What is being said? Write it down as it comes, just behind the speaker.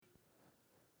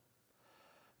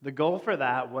The goal for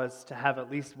that was to have at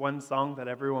least one song that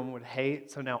everyone would hate,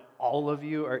 so now all of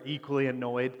you are equally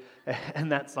annoyed,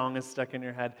 and that song is stuck in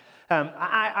your head.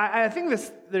 I think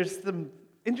there's some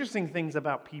interesting things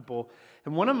about people,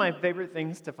 and one of my favorite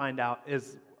things to find out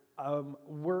is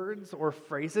words or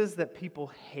phrases that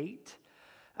people hate.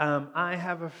 I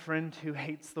have a friend who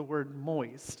hates the word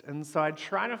moist, and so I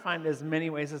try to find as many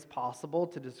ways as possible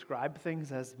to describe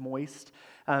things as moist,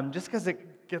 just because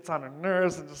it gets on our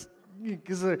nerves and just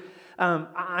because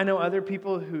I know other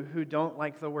people who don't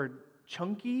like the word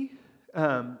chunky.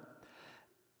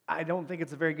 I don't think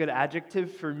it's a very good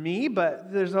adjective for me,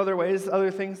 but there's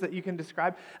other things that you can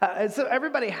describe. So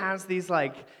everybody has these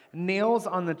like nails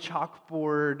on the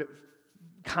chalkboard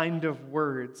kind of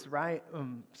words, right?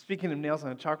 Speaking of nails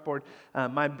on a chalkboard,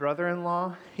 my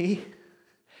brother-in-law, he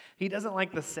doesn't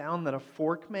like the sound that a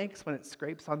fork makes when it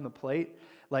scrapes on the plate,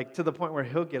 like to the point where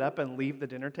he'll get up and leave the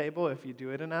dinner table if you do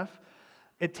it enough.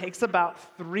 It takes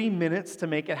about 3 minutes to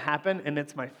make it happen, and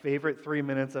it's my favorite 3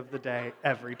 minutes of the day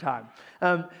every time.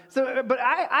 But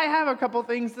I have a couple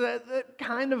things that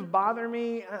kind of bother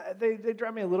me. They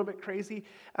drive me a little bit crazy.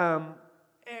 And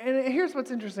here's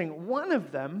what's interesting. One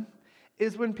of them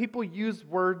is when people use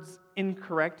words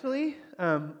incorrectly.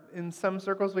 In some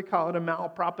circles, we call it a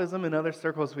malapropism. In other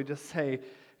circles, we just say,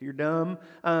 you're dumb.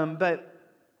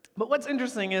 But what's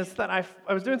interesting is that I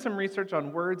was doing some research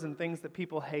on words and things that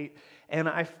people hate, and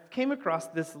I came across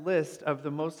this list of the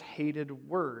most hated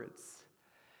words.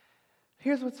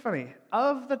 Here's what's funny.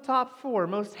 Of the top 4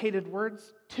 most hated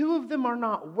words, 2 of them are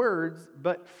not words,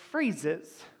 but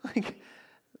phrases.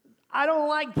 I don't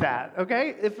like that,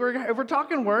 okay? If we're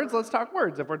talking words, let's talk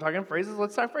words. If we're talking phrases,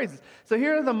 let's talk phrases. So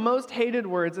here are the most hated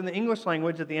words in the English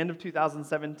language at the end of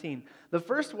 2017. The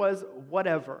first was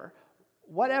whatever.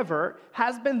 Whatever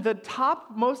has been the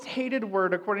top most hated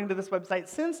word according to this website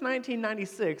since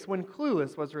 1996 when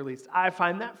Clueless was released. I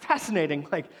find that fascinating.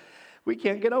 We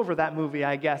can't get over that movie,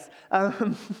 I guess.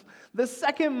 The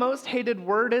second most hated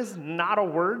word is not a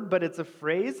word, but it's a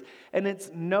phrase, and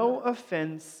it's no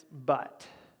offense, but.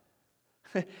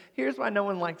 Here's why no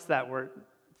one likes that word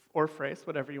or phrase,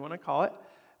 whatever you want to call it,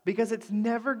 because it's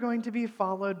never going to be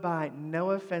followed by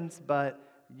no offense, but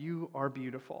you are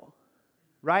beautiful.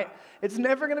 Right? It's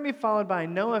never going to be followed by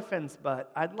no offense,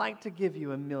 but I'd like to give you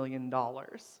 $1 million.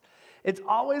 It's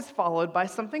always followed by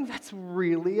something that's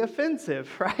really offensive,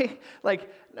 right?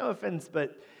 No offense,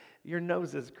 but your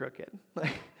nose is crooked.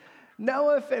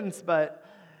 No offense, but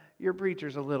your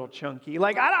preacher's a little chunky.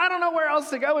 I don't know where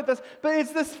else to go with this, but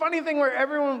it's this funny thing where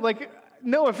everyone,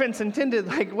 no offense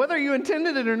intended, whether you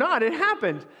intended it or not, it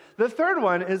happened. The third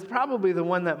one is probably the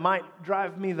one that might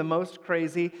drive me the most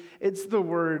crazy. It's the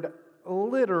word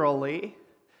literally.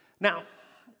 Now,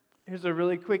 here's a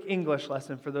really quick English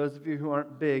lesson for those of you who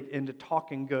aren't big into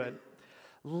talking good.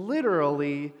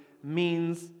 Literally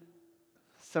means,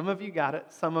 some of you got it,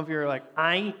 some of you are like,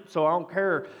 I ain't, so I don't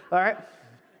care. All right?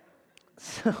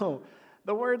 So,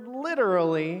 the word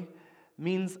literally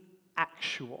means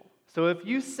actual. So if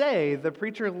you say the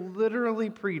preacher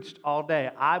literally preached all day,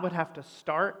 I would have to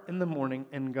start in the morning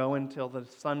and go until the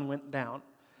sun went down.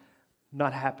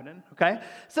 Not happening, okay?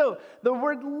 So the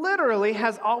word literally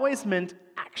has always meant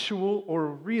actual or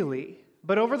really,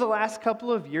 but over the last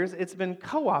couple of years, it's been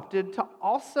co-opted to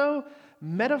also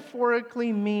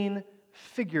metaphorically mean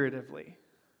figuratively.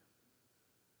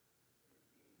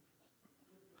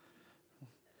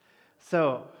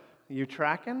 So, you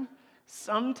tracking?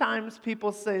 Sometimes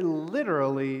people say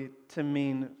literally to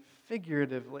mean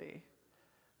figuratively.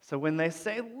 So when they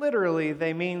say literally,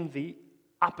 they mean the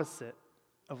opposite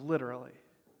of literally.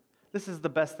 This is the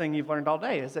best thing you've learned all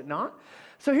day, is it not?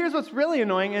 So here's what's really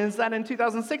annoying is that in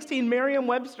 2016,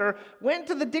 Merriam-Webster went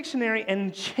to the dictionary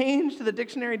and changed the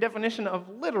dictionary definition of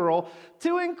literal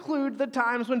to include the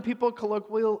times when people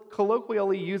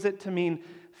colloquially use it to mean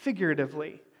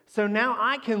figuratively. So now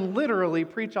I can literally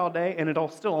preach all day and it'll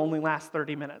still only last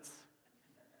 30 minutes.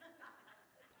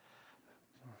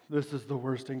 This is the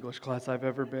worst English class I've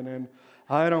ever been in.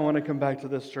 I don't want to come back to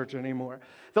this church anymore.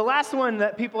 The last one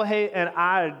that people hate, and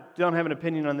I don't have an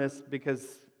opinion on this because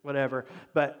whatever,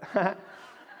 but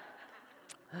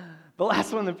the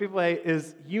last one that people hate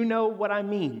is, you know what I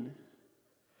mean.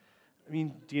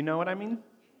 Do you know what I mean?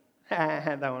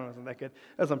 That one wasn't that good.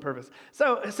 That was on purpose.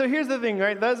 So here's the thing,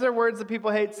 right? Those are words that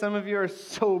people hate. Some of you are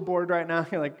so bored right now.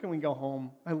 You're like, can we go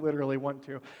home? I literally want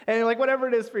to. And you're like, whatever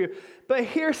it is for you. But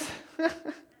here's...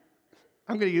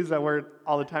 I'm going to use that word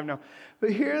all the time now.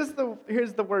 But here's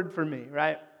the word for me,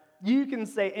 right? You can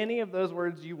say any of those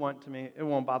words you want to me. It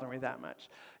won't bother me that much.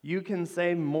 You can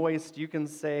say moist. You can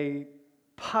say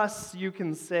pus. You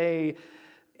can say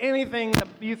anything that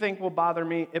you think will bother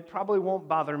me, it probably won't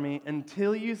bother me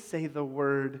until you say the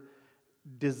word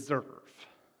deserve.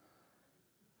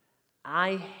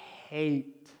 I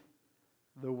hate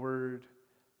the word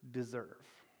deserve.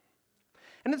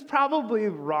 And it's probably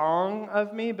wrong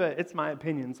of me, but it's my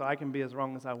opinion, so I can be as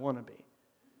wrong as I want to be.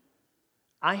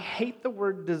 I hate the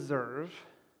word deserve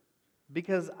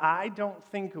because I don't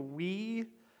think we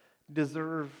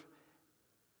deserve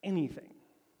anything.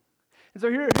 And so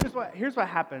here's what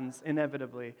happens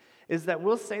inevitably, is that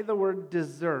we'll say the word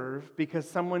deserve because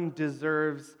someone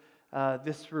deserves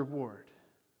this reward.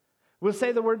 We'll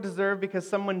say the word deserve because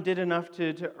someone did enough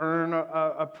to earn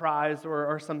a prize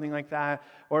or something like that,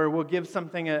 or we'll give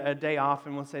something a day off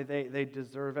and we'll say they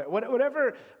deserve it.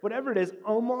 Whatever it is,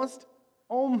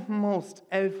 almost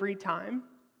every time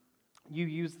you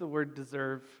use the word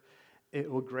deserve,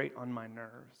 it will grate on my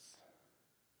nerves.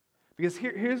 Because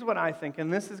here's what I think,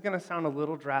 and this is going to sound a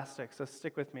little drastic, so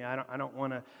stick with me. I don't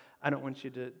want you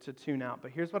to tune out, but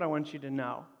here's what I want you to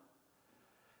know.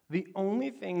 The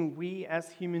only thing we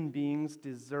as human beings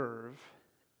deserve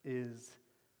is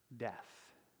death.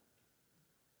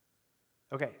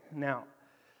 Okay, now,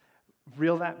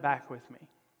 reel that back with me.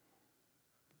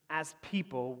 As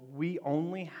people, we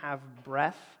only have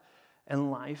breath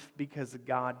and life because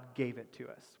God gave it to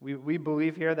us. We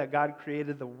believe here that God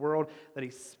created the world, that He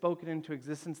spoke it into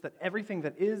existence, that everything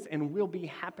that is and will be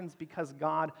happens because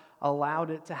God allowed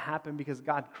it to happen, because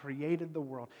God created the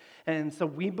world. And so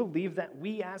we believe that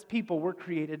we as people were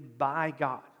created by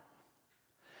God.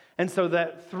 And so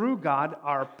that through God,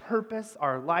 our purpose,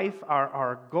 our life,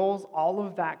 our goals, all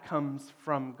of that comes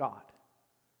from God.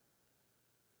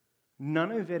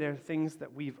 None of it are things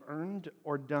that we've earned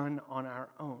or done on our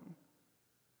own.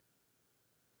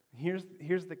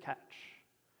 Here's the catch.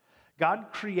 God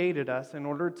created us in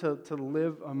order to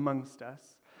live amongst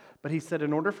us. But He said,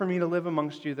 in order for me to live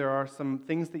amongst you, there are some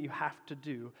things that you have to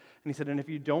do. And He said, and if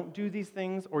you don't do these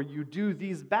things or you do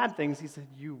these bad things, He said,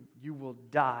 you will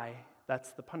die.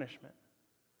 That's the punishment.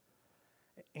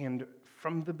 And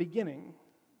from the beginning,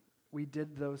 we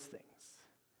did those things.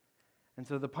 And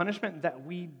so the punishment that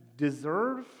we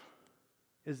deserve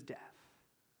is death.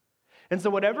 And so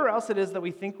whatever else it is that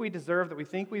we think we deserve, that we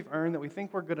think we've earned, that we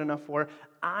think we're good enough for,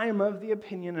 I'm of the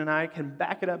opinion, and I can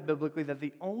back it up biblically, that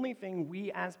the only thing we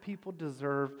as people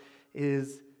deserve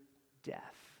is death.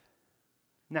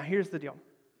 Now here's the deal.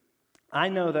 I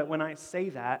know that when I say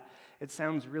that, it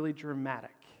sounds really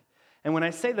dramatic. And when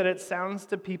I say that, it sounds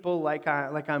to people like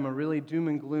I'm a really doom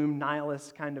and gloom,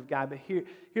 nihilist kind of guy. But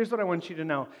here's what I want you to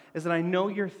know, is that I know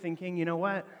you're thinking, you know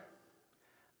what?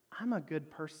 I'm a good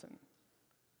person.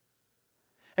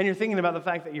 And you're thinking about the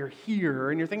fact that you're here,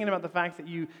 and you're thinking about the fact that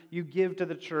you give to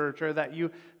the church, or that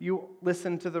you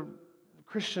listen to the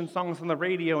Christian songs on the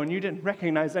radio and you didn't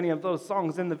recognize any of those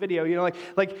songs in the video. You know,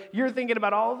 like you're thinking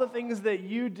about all the things that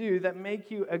you do that make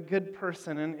you a good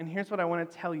person. And here's what I want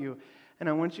to tell you, and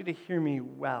I want you to hear me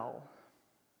well.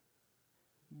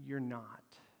 You're not.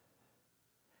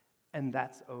 And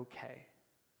that's okay.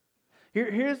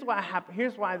 Here's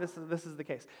why this is the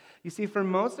case. You see, for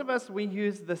most of us, we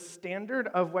use the standard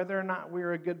of whether or not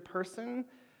we're a good person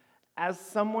as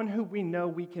someone who we know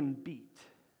we can beat,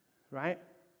 right?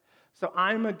 So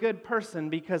I'm a good person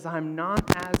because I'm not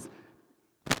as...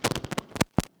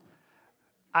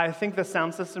 I think the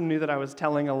sound system knew that I was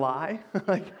telling a lie.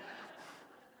 Like,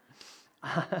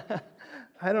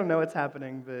 I don't know what's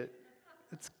happening, but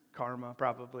it's karma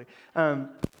probably.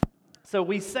 So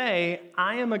we say,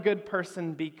 I am a good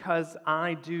person because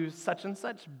I do such and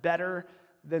such better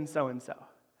than so-and-so.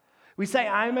 We say,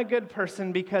 I'm a good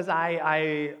person because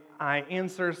I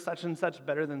answer such and such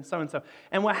better than so-and-so.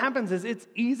 And what happens is it's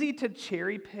easy to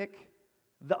cherry pick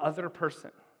the other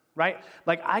person, right?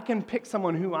 Like I can pick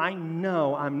someone who I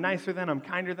know I'm nicer than, I'm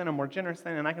kinder than, I'm more generous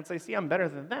than, and I can say, see, I'm better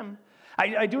than them.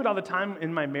 I do it all the time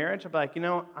in my marriage. I'm like,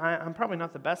 I'm probably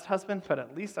not the best husband, but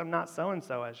at least I'm not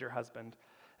so-and-so as your husband.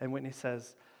 And Whitney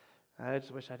says, I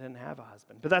just wish I didn't have a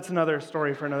husband. But that's another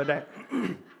story for another day.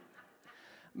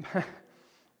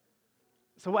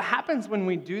 So what happens when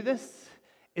we do this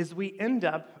is we end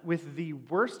up with the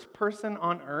worst person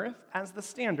on earth as the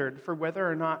standard for whether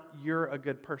or not you're a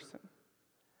good person.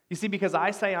 You see, because I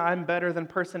say I'm better than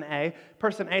person A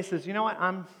says, you know what,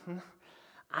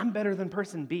 I'm better than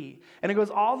person B. And it goes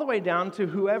all the way down to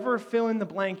whoever fill in the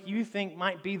blank you think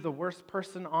might be the worst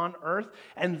person on earth,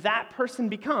 and that person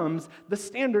becomes the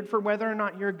standard for whether or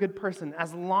not you're a good person.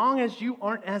 As long as you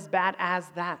aren't as bad as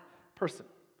that person,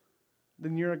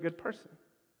 then you're a good person.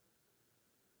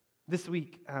 This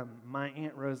week, my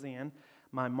Aunt Roseanne,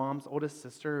 my mom's oldest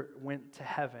sister, went to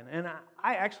heaven. And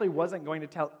I actually wasn't going to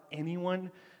tell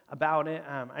anyone about it.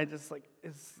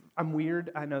 I'm weird,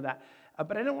 I know that.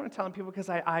 But I don't want to tell people because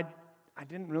I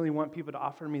didn't really want people to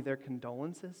offer me their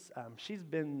condolences. She's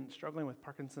been struggling with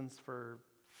Parkinson's for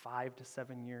 5 to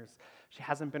 7 years. She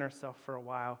hasn't been herself for a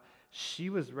while. She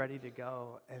was ready to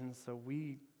go, and so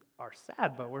we are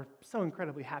sad, but we're so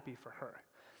incredibly happy for her.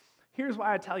 Here's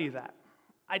why I tell you that.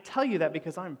 I tell you that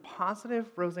because I'm positive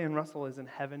Roseanne Russell is in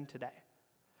heaven today.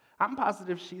 I'm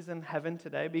positive she's in heaven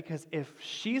today because if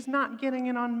she's not getting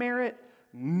in on merit,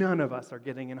 none of us are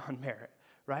getting in on merit,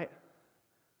 right?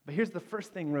 But here's the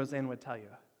first thing Roseanne would tell you.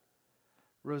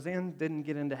 Roseanne didn't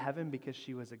get into heaven because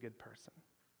she was a good person.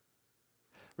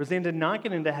 Roseanne did not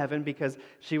get into heaven because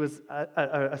she was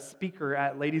a speaker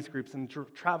at ladies' groups and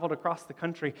traveled across the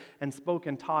country and spoke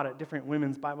and taught at different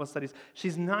women's Bible studies.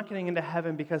 She's not getting into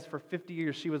heaven because for 50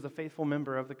 years she was a faithful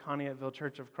member of the Conneautville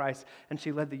Church of Christ, and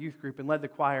she led the youth group and led the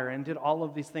choir and did all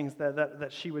of these things that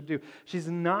she would do. She's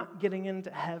not getting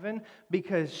into heaven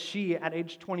because she, at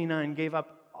age 29, gave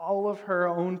up all of her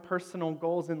own personal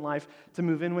goals in life to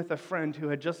move in with a friend who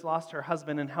had just lost her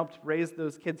husband and helped raise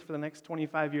those kids for the next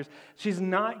 25 years. She's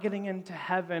not getting into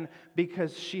heaven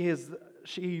because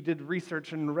she did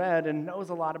research and read and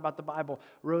knows a lot about the Bible.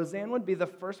 Roseanne would be the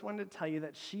first one to tell you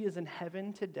that she is in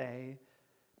heaven today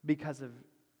because of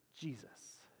Jesus.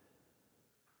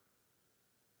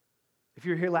 If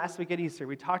you were here last week at Easter,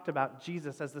 we talked about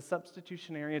Jesus as the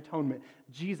substitutionary atonement,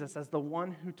 Jesus as the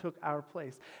one who took our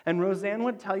place. And Roseanne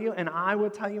would tell you, and I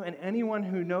would tell you, and anyone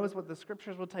who knows what the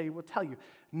scriptures will tell you,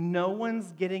 no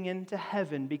one's getting into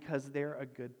heaven because they're a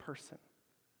good person.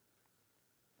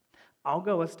 I'll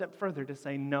go a step further to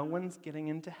say no one's getting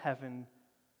into heaven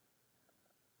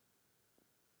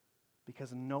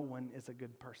because no one is a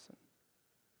good person.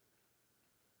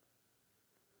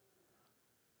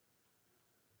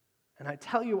 And I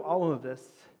tell you all of this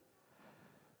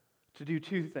to do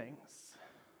two things.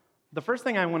 The first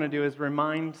thing I want to do is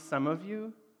remind some of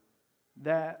you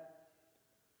that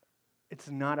it's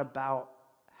not about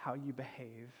how you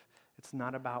behave. It's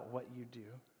not about what you do.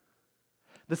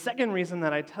 The second reason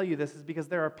that I tell you this is because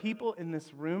there are people in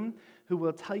this room who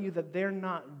will tell you that they're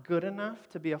not good enough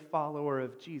to be a follower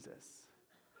of Jesus.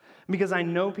 Because I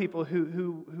know people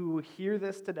who hear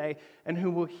this today and who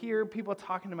will hear people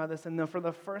talking about this, and for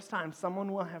the first time,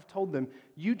 someone will have told them,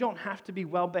 you don't have to be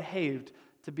well-behaved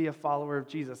to be a follower of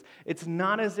Jesus. It's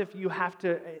not as if you have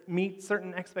to meet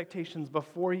certain expectations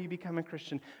before you become a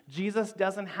Christian. Jesus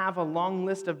doesn't have a long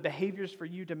list of behaviors for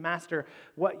you to master.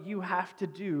 What you have to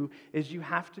do is you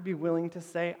have to be willing to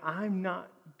say, I'm not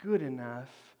good enough.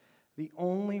 The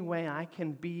only way I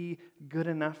can be good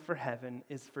enough for heaven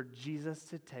is for Jesus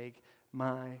to take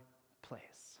my place.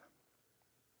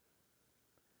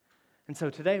 And so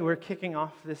today we're kicking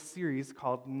off this series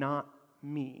called Not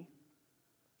Me.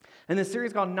 In this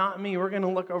series called Not Me, we're going to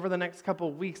look over the next couple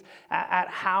of weeks at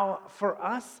how, for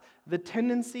us, the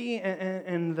tendency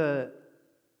and the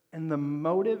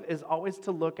motive is always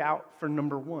to look out for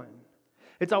number one.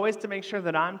 It's always to make sure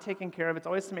that I'm taken care of. It's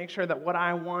always to make sure that what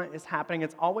I want is happening.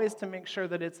 It's always to make sure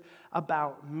that it's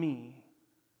about me.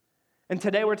 And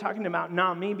today we're talking about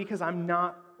not me because I'm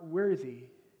not worthy.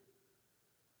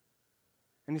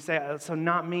 And you say, so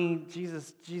not me,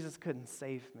 Jesus couldn't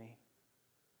save me.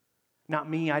 Not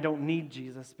me, I don't need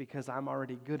Jesus because I'm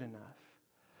already good enough.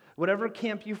 Whatever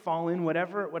camp you fall in,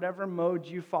 whatever mode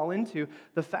you fall into,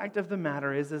 the fact of the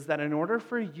matter is that in order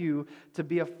for you to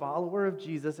be a follower of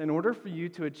Jesus, in order for you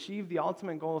to achieve the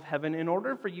ultimate goal of heaven, in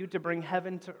order for you to bring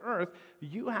heaven to earth,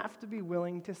 you have to be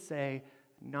willing to say,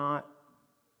 not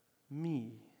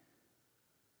me.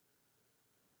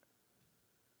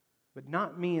 But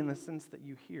not me in the sense that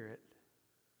you hear it.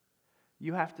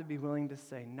 You have to be willing to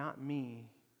say, not me.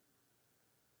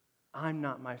 I'm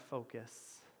not my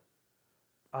focus.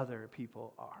 Other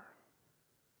people are.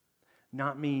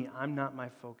 Not me, I'm not my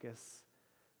focus.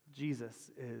 Jesus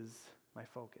is my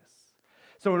focus.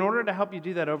 So in order to help you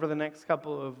do that over the next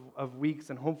couple of weeks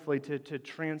and hopefully to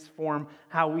transform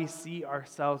how we see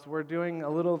ourselves, we're doing a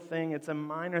little thing. It's a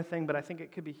minor thing, but I think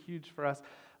it could be huge for us.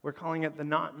 We're calling it the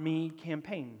Not Me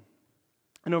campaign.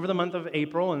 And over the month of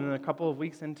April and a couple of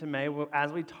weeks into May,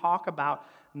 as we talk about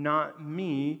not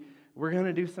me, we're going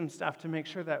to do some stuff to make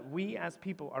sure that we as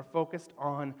people are focused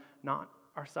on not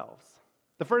ourselves.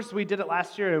 The first, we did it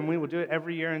last year, and we will do it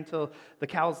every year until the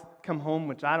cows come home,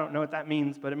 which I don't know what that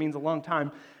means, but it means a long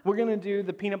time. We're going to do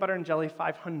the Peanut Butter and Jelly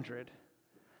 500.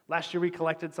 Last year, we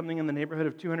collected something in the neighborhood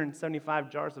of 275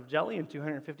 jars of jelly and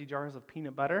 250 jars of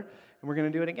peanut butter, and we're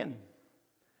going to do it again.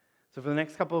 So for the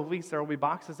next couple of weeks, there will be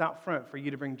boxes out front for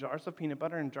you to bring jars of peanut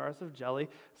butter and jars of jelly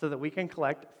so that we can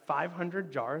collect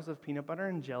 500 jars of peanut butter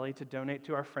and jelly to donate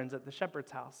to our friends at the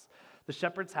Shepherd's House. The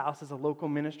Shepherd's House is a local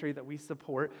ministry that we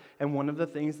support, and one of the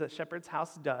things that Shepherd's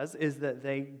House does is that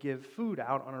they give food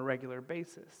out on a regular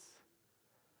basis.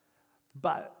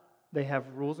 But they have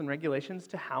rules and regulations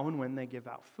to how and when they give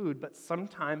out food, but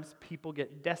sometimes people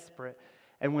get desperate,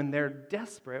 and when they're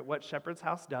desperate, what Shepherd's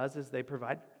House does is they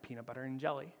provide peanut butter and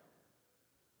jelly.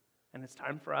 And it's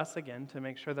time for us, again, to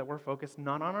make sure that we're focused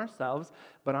not on ourselves,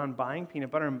 but on buying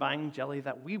peanut butter and buying jelly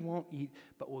that we won't eat,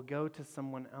 but will go to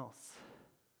someone else,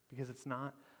 because it's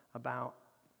not about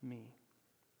me.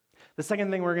 The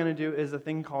second thing we're going to do is a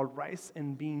thing called Rice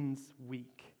and Beans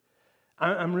Week.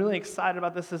 I'm really excited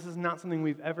about this. This is not something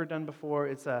we've ever done before.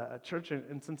 It's a church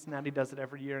in Cincinnati does it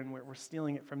every year, and we're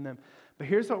stealing it from them. But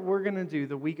here's what we're going to do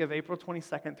the week of April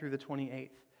 22nd through the 28th.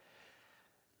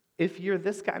 If you're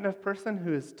this kind of person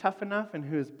who is tough enough and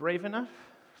who is brave enough,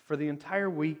 for the entire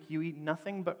week you eat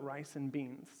nothing but rice and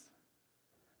beans.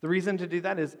 The reason to do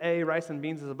that is A, rice and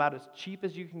beans is about as cheap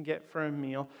as you can get for a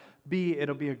meal. B,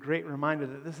 it'll be a great reminder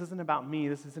that this isn't about me,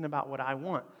 this isn't about what I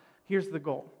want. Here's the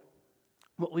goal.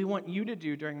 What we want you to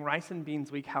do during Rice and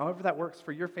Beans Week, however that works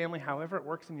for your family, however it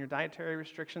works in your dietary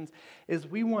restrictions, is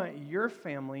we want your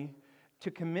family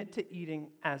to commit to eating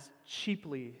as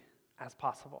cheaply as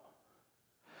possible.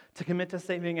 To commit to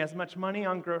saving as much money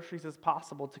on groceries as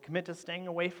possible, to commit to staying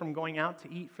away from going out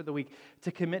to eat for the week,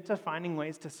 to commit to finding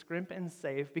ways to scrimp and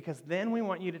save, because then we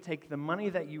want you to take the money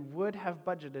that you would have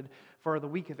budgeted for the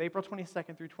week of April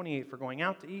 22nd through 28th for going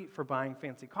out to eat, for buying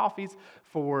fancy coffees,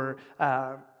 for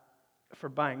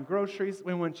buying groceries.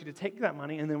 We want you to take that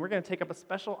money, and then we're going to take up a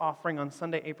special offering on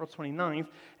Sunday, April 29th,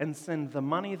 and send the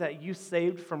money that you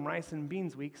saved from Rice and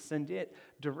Beans Week, send it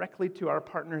directly to our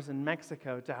partners in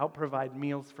Mexico to help provide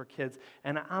meals for kids.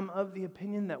 And I'm of the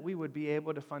opinion that we would be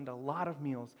able to fund a lot of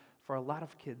meals for a lot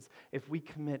of kids if we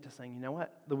commit to saying, you know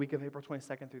what, the week of April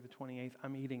 22nd through the 28th,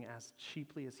 I'm eating as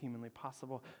cheaply as humanly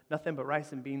possible. Nothing but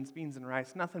rice and beans, beans and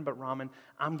rice, nothing but ramen.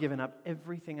 I'm giving up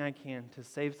everything I can to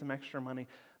save some extra money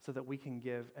so that we can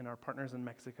give and our partners in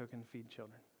Mexico can feed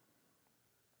children.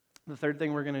 The third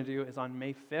thing we're going to do is on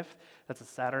May 5th, that's a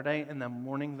Saturday, and the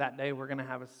morning that day we're going to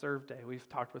have a serve day. We've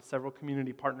talked with several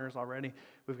community partners already.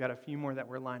 We've got a few more that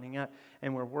we're lining up,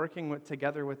 and we're working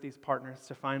together with these partners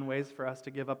to find ways for us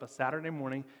to give up a Saturday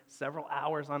morning, several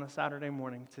hours on a Saturday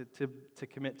morning to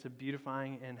commit to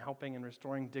beautifying and helping and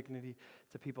restoring dignity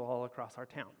to people all across our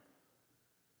town.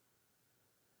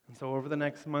 And so over the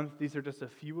next month, these are just a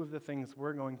few of the things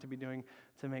we're going to be doing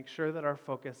to make sure that our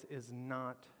focus is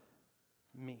not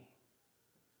me.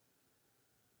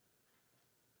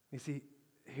 You see,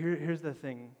 here's the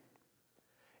thing.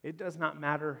 It does not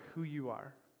matter who you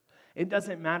are. It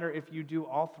doesn't matter if you do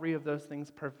all three of those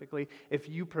things perfectly, if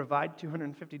you provide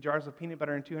 250 jars of peanut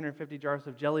butter and 250 jars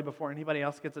of jelly before anybody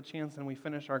else gets a chance and we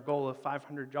finish our goal of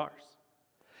 500 jars.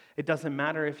 It doesn't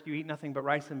matter if you eat nothing but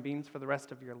rice and beans for the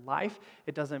rest of your life.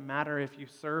 It doesn't matter if you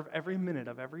serve every minute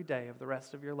of every day of the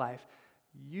rest of your life.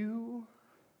 You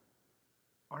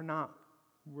are not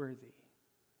worthy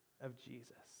of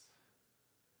Jesus.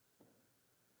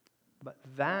 But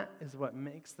that is what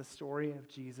makes the story of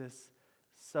Jesus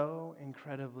so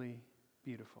incredibly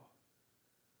beautiful.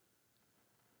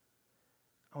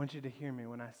 I want you to hear me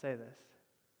when I say this.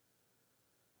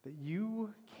 That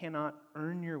you cannot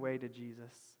earn your way to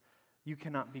Jesus. You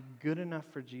cannot be good enough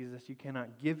for Jesus. You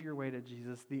cannot give your way to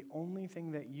Jesus. The only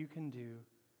thing that you can do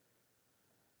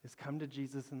is come to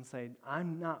Jesus and say,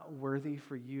 I'm not worthy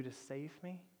for you to save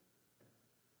me.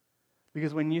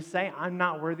 Because when you say, I'm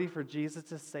not worthy for Jesus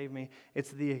to save me, it's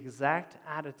the exact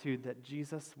attitude that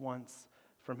Jesus wants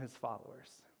from his followers.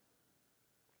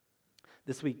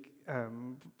 This week,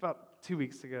 about 2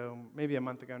 weeks ago, maybe a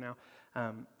month ago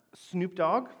now, Snoop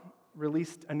Dogg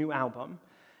released a new album.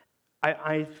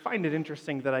 I find it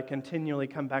interesting that I continually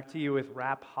come back to you with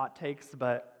rap hot takes,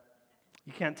 but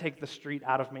you can't take the street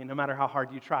out of me, no matter how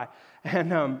hard you try.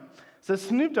 And so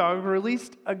Snoop Dogg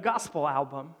released a gospel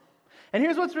album. And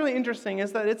here's what's really interesting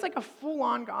is that it's like a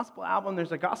full-on gospel album.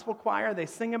 There's a gospel choir. They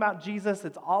sing about Jesus.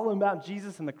 It's all about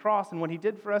Jesus and the cross and what he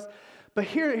did for us. But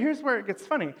here's where it gets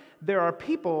funny. There are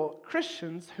people,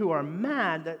 Christians, who are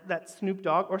mad that Snoop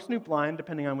Dogg, or Snoop Lion,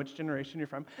 depending on which generation you're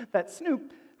from, that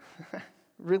Snoop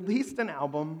released an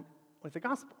album with the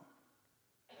gospel.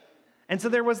 And so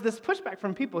there was this pushback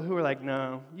from people who were like,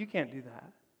 no, you can't do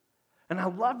that. And I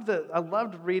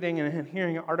loved reading and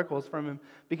hearing articles from him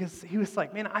because he was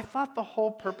like, man, I thought the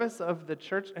whole purpose of the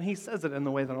church, and he says it in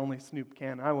the way that only Snoop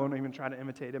can. I won't even try to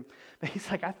imitate him. But he's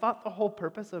like, I thought the whole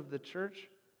purpose of the church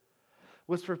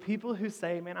was for people who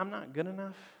say, man, I'm not good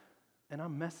enough and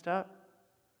I'm messed up,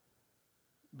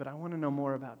 but I want to know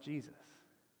more about Jesus.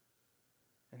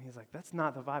 And he's like, that's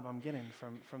not the vibe I'm getting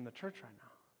from the church right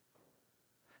now.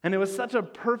 And it was such a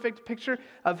perfect picture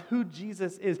of who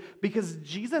Jesus is, because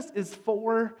Jesus is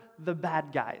for the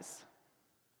bad guys.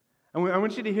 And I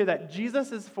want you to hear that.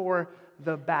 Jesus is for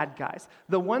the bad guys.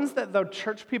 The ones that the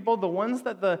church people, the ones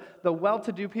that the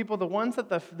well-to-do people, the ones that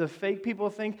the fake people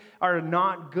think are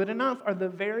not good enough are the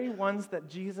very ones that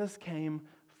Jesus came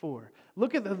for.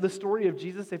 Look at the story of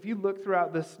Jesus. If you look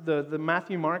throughout the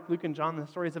Matthew, Mark, Luke, and John, the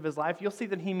stories of his life, you'll see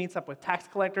that he meets up with tax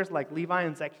collectors like Levi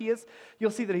and Zacchaeus.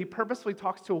 You'll see that he purposefully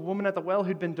talks to a woman at the well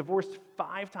who'd been divorced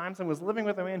 5 times and was living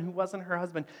with a man who wasn't her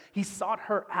husband. He sought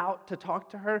her out to talk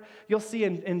to her. You'll see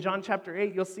in John chapter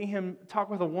 8, you'll see him talk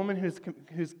with a woman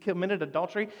who's committed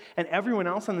adultery, and everyone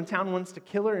else in the town wants to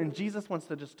kill her, and Jesus wants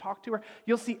to just talk to her.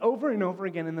 You'll see over and over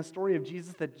again in the story of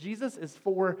Jesus that Jesus is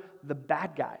for the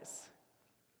bad guys.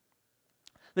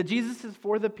 That Jesus is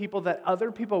for the people that other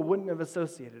people wouldn't have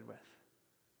associated with.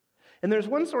 And there's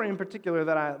one story in particular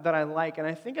that I like, and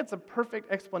I think it's a perfect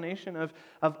explanation of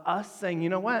us saying, you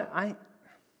know what,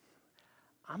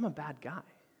 I'm a bad guy.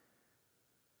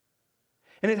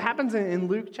 And it happens in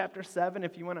Luke chapter 7,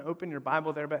 if you want to open your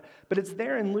Bible there, but it's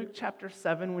there in Luke chapter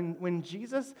 7 when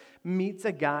Jesus meets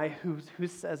a guy who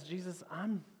says, Jesus,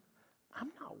 I'm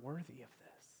not worthy of this.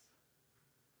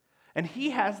 And he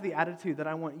has the attitude that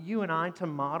I want you and I to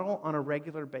model on a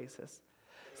regular basis.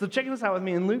 So check this out with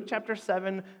me. In Luke chapter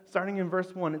 7, starting in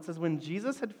verse 1, it says, when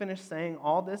Jesus had finished saying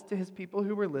all this to his people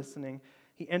who were listening,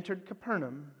 he entered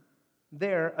Capernaum.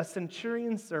 There, a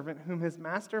centurion's servant whom his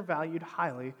master valued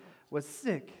highly was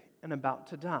sick and about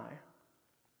to die.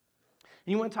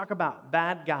 And you want to talk about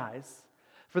bad guys.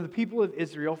 For the people of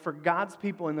Israel, for God's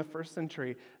people in the first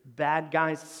century, bad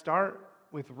guys start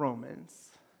with Romans.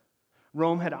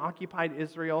 Rome had occupied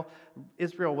Israel.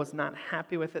 Israel was not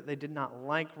happy with it. They did not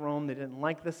like Rome. They didn't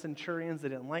like the centurions. They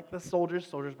didn't like the soldiers.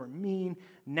 Soldiers were mean,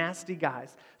 nasty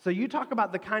guys. So you talk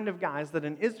about the kind of guys that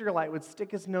an Israelite would stick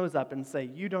his nose up and say,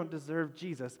 you don't deserve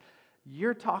Jesus.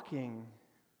 You're talking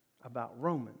about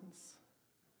Romans.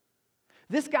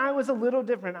 This guy was a little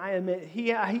different, I admit.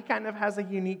 He kind of has a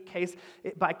unique case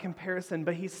by comparison,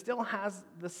 but he still has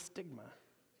the stigma.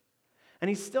 And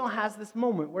he still has this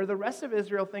moment where the rest of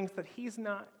Israel thinks that he's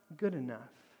not good enough.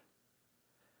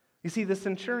 You see, the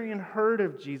centurion heard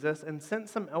of Jesus and sent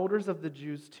some elders of the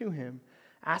Jews to him,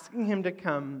 asking him to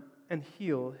come and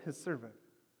heal his servant.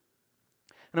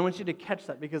 And I want you to catch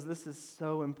that because this is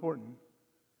so important.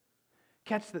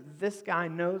 Catch that this guy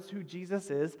knows who Jesus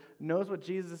is, knows what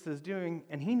Jesus is doing,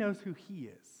 and he knows who he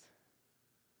is.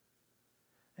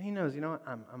 And he knows, you know what,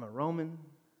 I'm a Roman.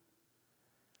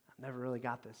 Never really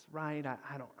got this right.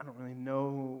 I don't really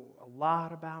know a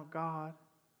lot about God.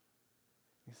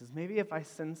 He says, maybe if I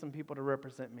send some people to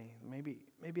represent me,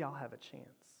 maybe I'll have a chance.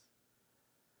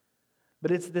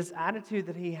 But it's this attitude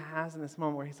that he has in this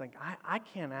moment where he's like, I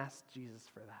can't ask Jesus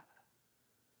for that.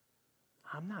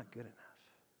 I'm not good enough.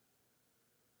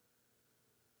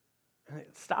 And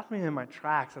it stopped me in my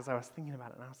tracks as I was thinking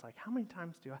about it. And I was like, how many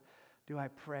times do I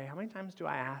pray? How many times do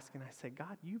I ask? And I say,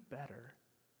 God, you better.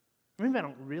 Maybe I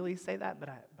don't really say that, but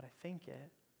I think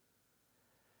it.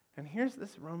 And here's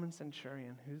this Roman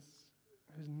centurion whose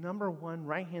number one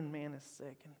right-hand man is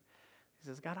sick. And he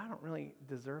says, God, I don't really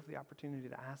deserve the opportunity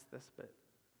to ask this, but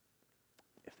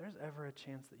if there's ever a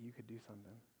chance that you could do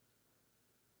something.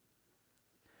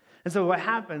 And so what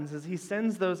happens is he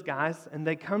sends those guys, and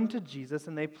they come to Jesus,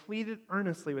 and they pleaded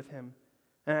earnestly with him.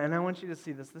 And I want you to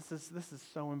see this. This is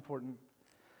so important.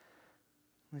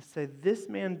 They say, this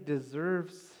man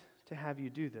deserves to have you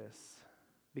do this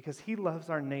because he loves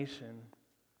our nation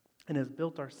and has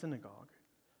built our synagogue.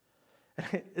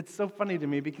 And it's so funny to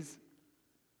me because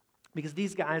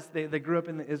these guys, they grew up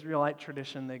in the Israelite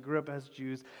tradition. They grew up as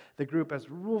Jews. They grew up as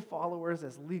rule followers,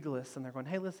 as legalists. And they're going,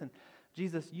 hey, listen,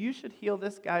 Jesus, you should heal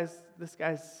this guy's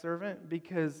servant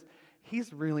because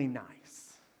he's really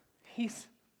nice. He's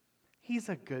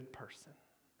a good person.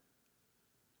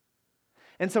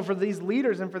 And so for these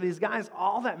leaders and for these guys,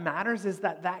 all that matters is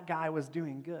that guy was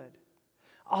doing good.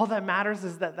 All that matters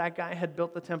is that guy had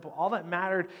built the temple. All that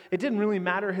mattered, it didn't really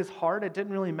matter his heart. It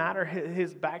didn't really matter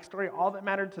his backstory. All that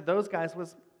mattered to those guys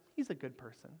was he's a good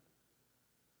person.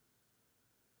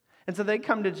 And so they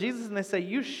come to Jesus and they say,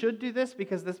 you should do this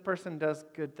because this person does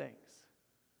good things.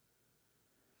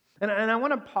 And I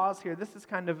want to pause here. This is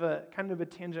kind of a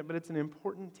tangent, but it's an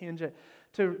important tangent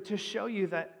to show you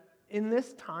that in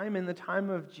this time, in the time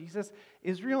of Jesus,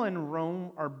 Israel and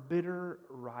Rome are bitter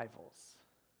rivals.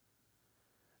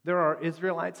 There are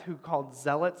Israelites who called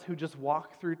zealots who just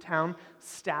walk through town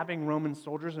stabbing Roman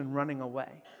soldiers and running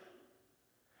away.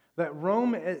 That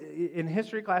Rome, in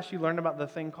history class, you learned about the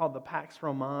thing called the Pax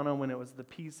Romana when it was the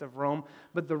peace of Rome.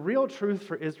 But the real truth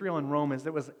for Israel and Rome is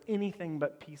it was anything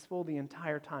but peaceful the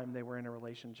entire time they were in a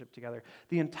relationship together.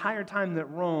 The entire time that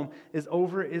Rome is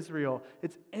over Israel,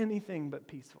 it's anything but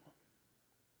peaceful.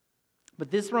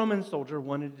 But this Roman soldier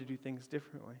wanted to do things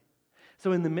differently.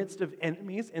 So in the midst of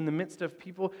enemies, in the midst of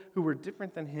people who were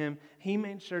different than him, he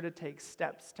made sure to take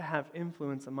steps to have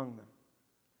influence among them.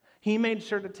 He made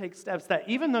sure to take steps that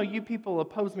even though you people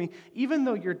oppose me, even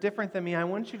though you're different than me, I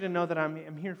want you to know that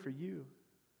I'm here for you.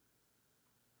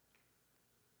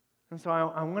 And so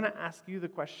I want to ask you the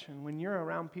question, when you're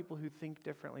around people who think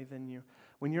differently than you,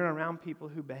 when you're around people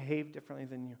who behave differently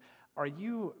than you, are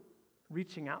you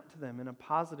reaching out to them in a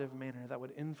positive manner that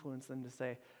would influence them to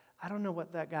say, I don't know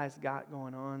what that guy's got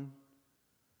going on,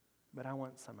 but I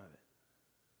want some of it.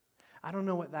 I don't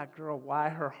know what that girl, why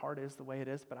her heart is the way it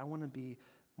is, but I want to be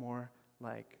more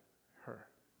like her.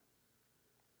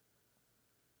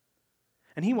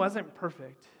 And he wasn't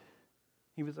perfect.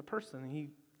 He was a person.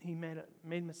 He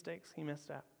made mistakes. He messed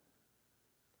up.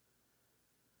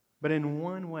 But in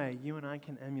one way, you and I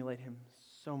can emulate him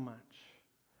so much.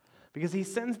 Because he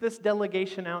sends this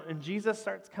delegation out, and Jesus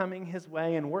starts coming his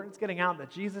way, and word's getting out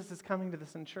that Jesus is coming to the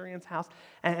centurion's house.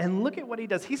 And look at what he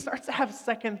does. He starts to have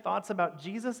second thoughts about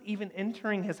Jesus even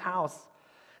entering his house.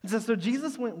 And so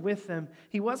Jesus went with them.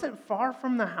 He wasn't far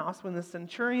from the house when the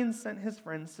centurion sent his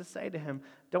friends to say to him,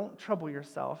 don't trouble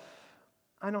yourself.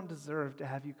 I don't deserve to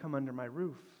have you come under my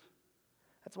roof.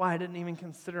 That's why I didn't even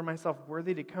consider myself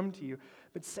worthy to come to you.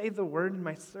 But say the word, and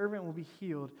my servant will be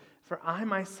healed. For I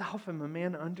myself am a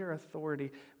man under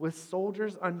authority, with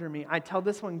soldiers under me. I tell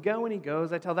this one, go, and he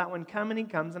goes. I tell that one, come, and he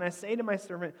comes. And I say to my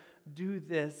servant, do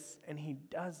this, and he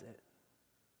does it.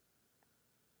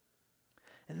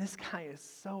 And this guy is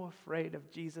so afraid of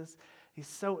Jesus. He's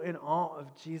so in awe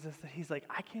of Jesus that he's like,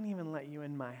 I can't even let you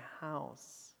in my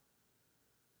house.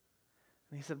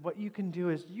 And he said, what you can do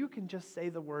is you can just say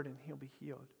the word and he'll be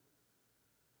healed.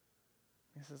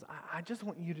 He says, I just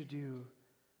want you to do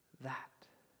that.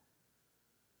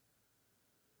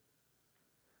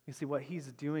 You see, what he's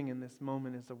doing in this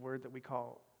moment is a word that we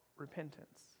call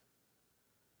repentance.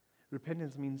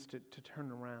 Repentance means to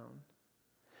turn around.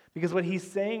 Because what he's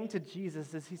saying to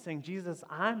Jesus is he's saying, Jesus,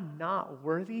 I'm not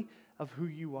worthy of who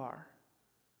you are.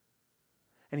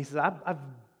 And he says, I've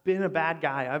been a bad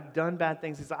guy. I've done bad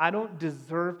things. He says, I don't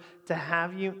deserve to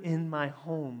have you in my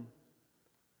home.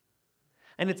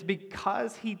 And it's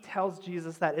because he tells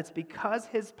Jesus that, it's because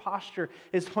his posture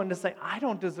is one to say, I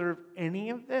don't deserve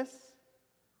any of this,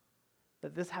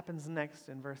 that this happens next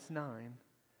in verse 9.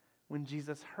 When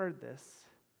Jesus heard this,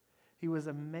 he was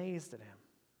amazed at him.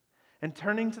 And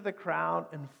turning to the crowd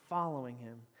and following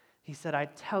him, he said, I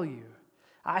tell you,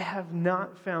 I have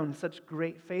not found such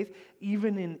great faith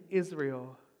even in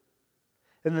Israel.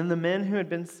 And then the men who had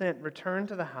been sent returned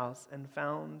to the house and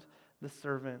found the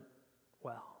servant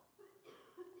well.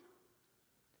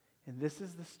 And this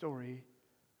is the story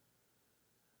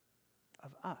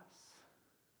of us.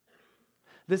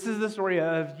 This is the story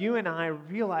of you and I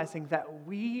realizing that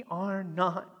we are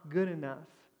not good enough.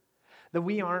 That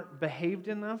we aren't behaved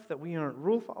enough, that we aren't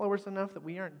rule followers enough, that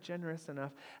we aren't generous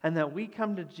enough, and that we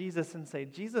come to Jesus and say,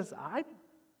 Jesus, I'm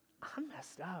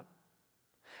messed up.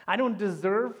 I don't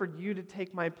deserve for you to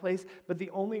take my place, but the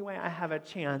only way I have a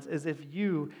chance is if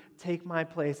you take my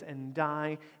place and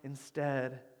die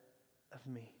instead of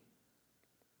me.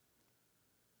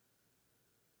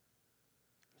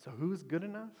 So who's good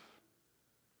enough?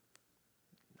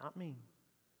 Not me.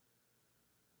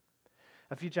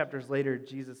 A few chapters later,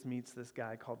 Jesus meets this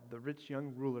guy called the rich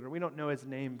young ruler. We don't know his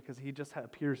name because he just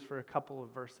appears for a couple of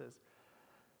verses.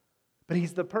 But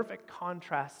he's the perfect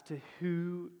contrast to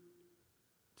who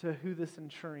the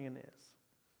centurion is.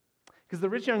 Because the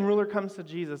rich young ruler comes to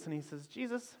Jesus and he says,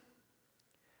 Jesus,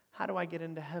 how do I get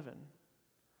into heaven?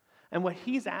 And what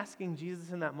he's asking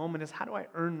Jesus in that moment is, how do I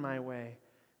earn my way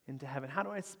into heaven? How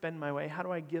do I spend my way? How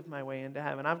do I give my way into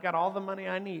heaven? I've got all the money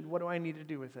I need. What do I need to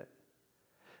do with it?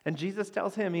 And Jesus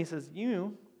tells him, he says,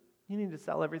 you need to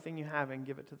sell everything you have and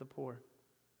give it to the poor.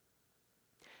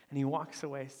 And he walks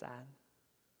away sad.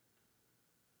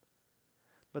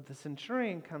 But the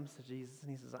centurion comes to Jesus and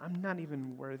he says, I'm not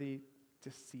even worthy to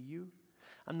see you.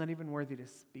 I'm not even worthy to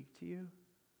speak to you.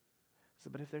 So,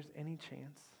 but if there's any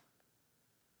chance,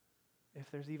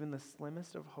 if there's even the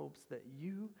slimmest of hopes that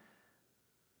you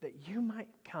might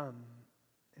come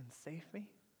and save me,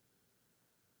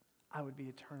 I would be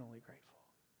eternally grateful.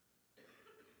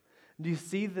 Do you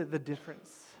see the difference?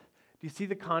 Do you see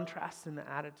the contrast in the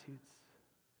attitudes?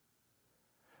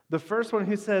 The first one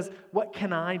who says, what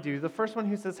can I do? The first one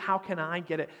who says, how can I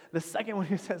get it? The second one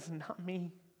who says, not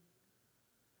me.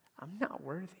 I'm not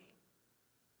worthy.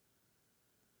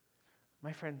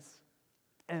 My friends,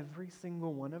 every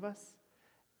single one of us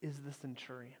is the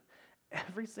centurion.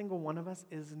 Every single one of us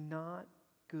is not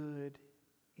good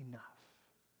enough.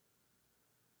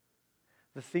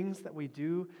 The things that we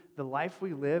do, the life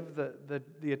we live,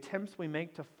 the attempts we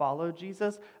make to follow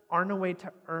Jesus aren't a way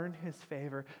to earn his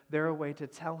favor. They're a way to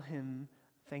tell him,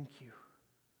 thank you.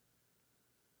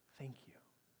 Thank you.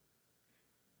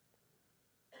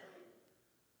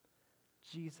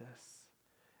 Jesus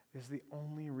is the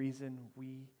only reason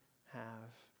we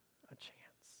have a chance.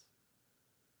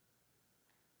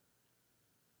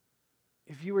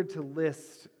 If you were to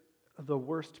list the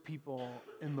worst people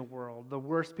in the world, the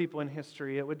worst people in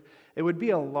history, it would be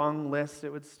a long list.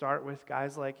 It would start with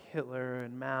guys like Hitler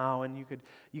and Mao, and you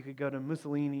could go to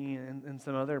Mussolini and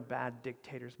some other bad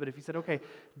dictators. But if you said, okay,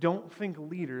 don't think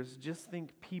leaders, just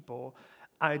think people,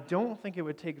 I don't think it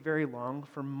would take very long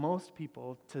for most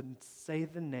people to say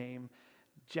the name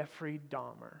Jeffrey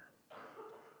Dahmer.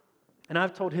 And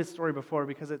I've told his story before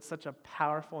because it's such a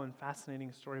powerful and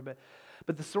fascinating story, but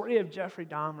the story of Jeffrey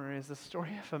Dahmer is the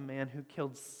story of a man who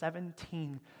killed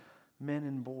 17 men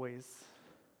and boys.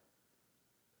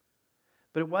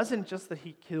 But it wasn't just that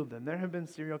he killed them. There have been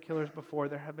serial killers before.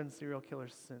 There have been serial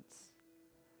killers since.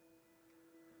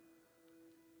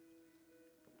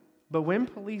 But when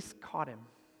police caught him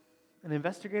and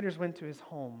investigators went to his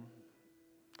home,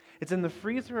 it's in the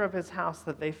freezer of his house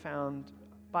that they found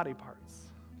body parts.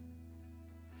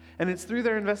 And it's through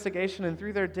their investigation and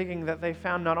through their digging that they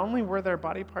found not only were there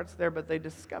body parts there, but they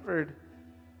discovered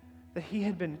that he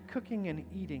had been cooking and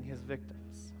eating his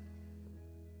victims.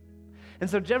 And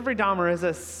so Jeffrey Dahmer is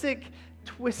a sick,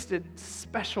 twisted,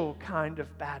 special kind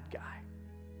of bad guy.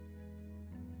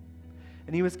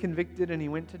 And he was convicted and he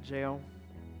went to jail.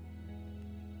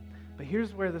 But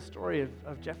here's where the story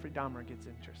of Jeffrey Dahmer gets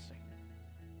interesting.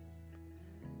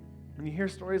 When you hear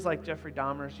stories like Jeffrey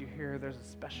Dahmer's, you hear there's a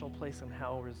special place in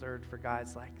hell reserved for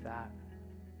guys like that.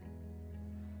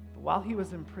 But while he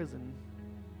was in prison,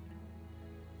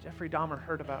 Jeffrey Dahmer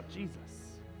heard about Jesus.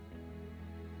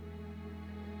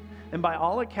 And by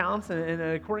all accounts, and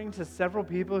according to several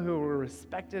people who were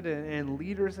respected and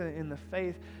leaders in the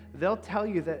faith, they'll tell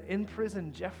you that in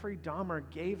prison, Jeffrey Dahmer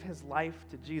gave his life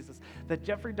to Jesus. That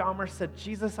Jeffrey Dahmer said,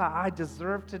 Jesus, I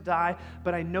deserve to die,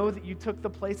 but I know that you took the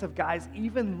place of guys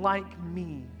even like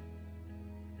me.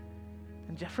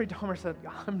 And Jeffrey Dahmer said,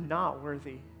 I'm not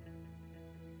worthy,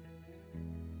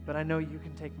 but I know you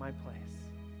can take my place.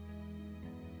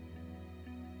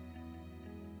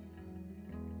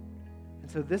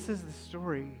 So this is the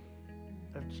story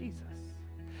of Jesus.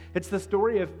 It's the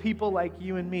story of people like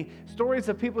you and me. Stories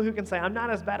of people who can say, I'm not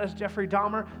as bad as Jeffrey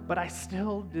Dahmer, but I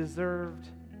still deserved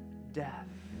death.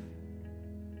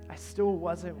 I still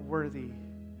wasn't worthy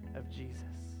of Jesus.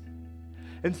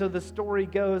 And so the story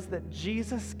goes that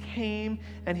Jesus came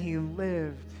and he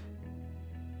lived.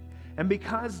 And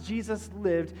because Jesus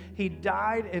lived, he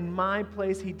died in my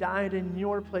place, he died in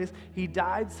your place. He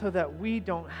died so that we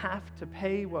don't have to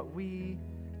pay what we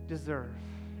deserve.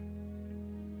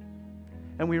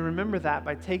 And we remember that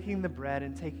by taking the bread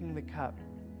and taking the cup.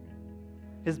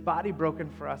 His body broken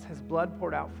for us, his blood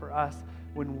poured out for us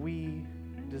when we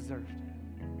deserved it.